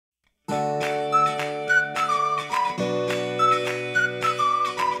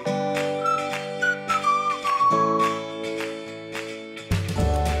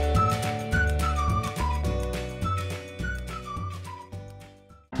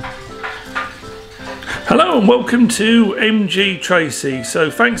Hello and welcome to MGTracey.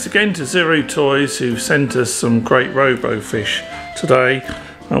 So thanks again to Zuru Toys who sent us some great Robo Fish today.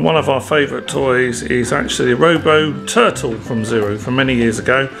 And one of our favourite toys is actually a Robo Turtle from Zuru from many years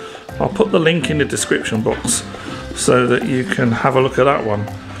ago. I'll put the link in the description box so that you can have a look at that one.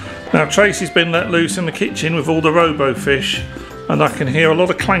 Now Tracey's been let loose in the kitchen with all the Robo Fish and I can hear a lot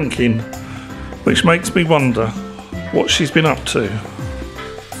of clanking, which makes me wonder what she's been up to.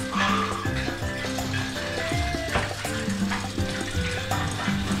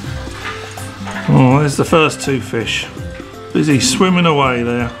 Oh, there's the first two fish, busy swimming away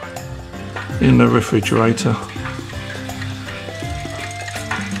there in the refrigerator.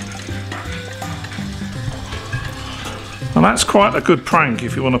 And that's quite a good prank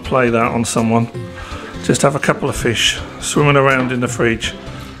if you want to play that on someone. Just have a couple of fish swimming around in the fridge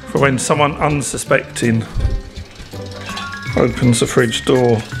for when someone unsuspecting opens the fridge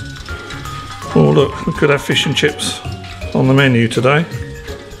door. Oh look, we could have fish and chips on the menu today.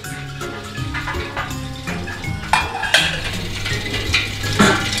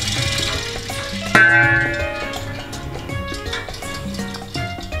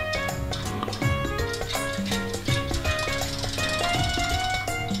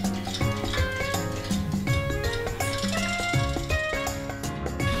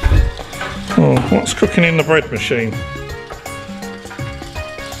 Oh, what's cooking in the bread machine?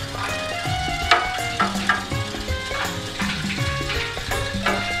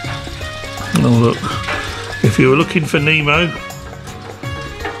 Oh look, if you were looking for Nemo, I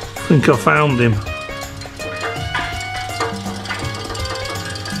think I found him.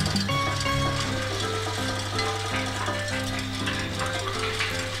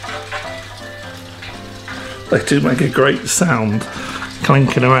 They do make a great sound,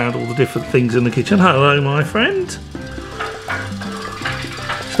 clanking around all the different things in the kitchen. Hello my friend.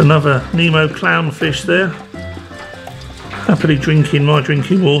 It's another Nemo clownfish there, happily drinking my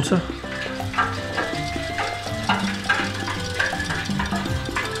drinking water.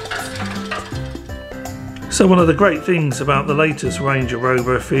 So one of the great things about the latest range of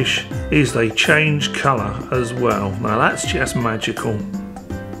Robo Fish is they change colour as well. Now that's just magical.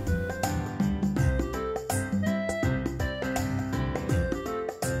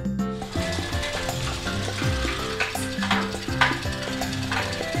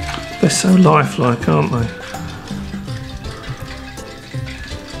 They're so lifelike, aren't they?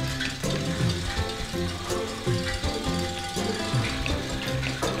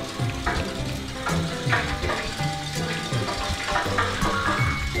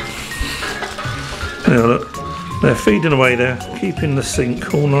 Now look, they're feeding away there, keeping the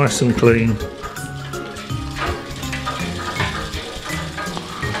sink all nice and clean.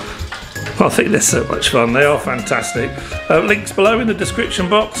 I think they're so much fun, they are fantastic. Links below in the description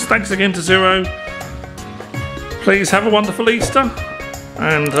box. Thanks again to Zuru. Please have a wonderful Easter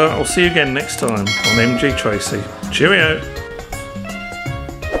and I'll see you again next time on MGTracey. Cheerio.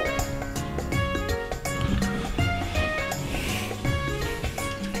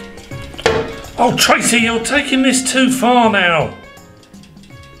 Oh Tracey, you're taking this too far now.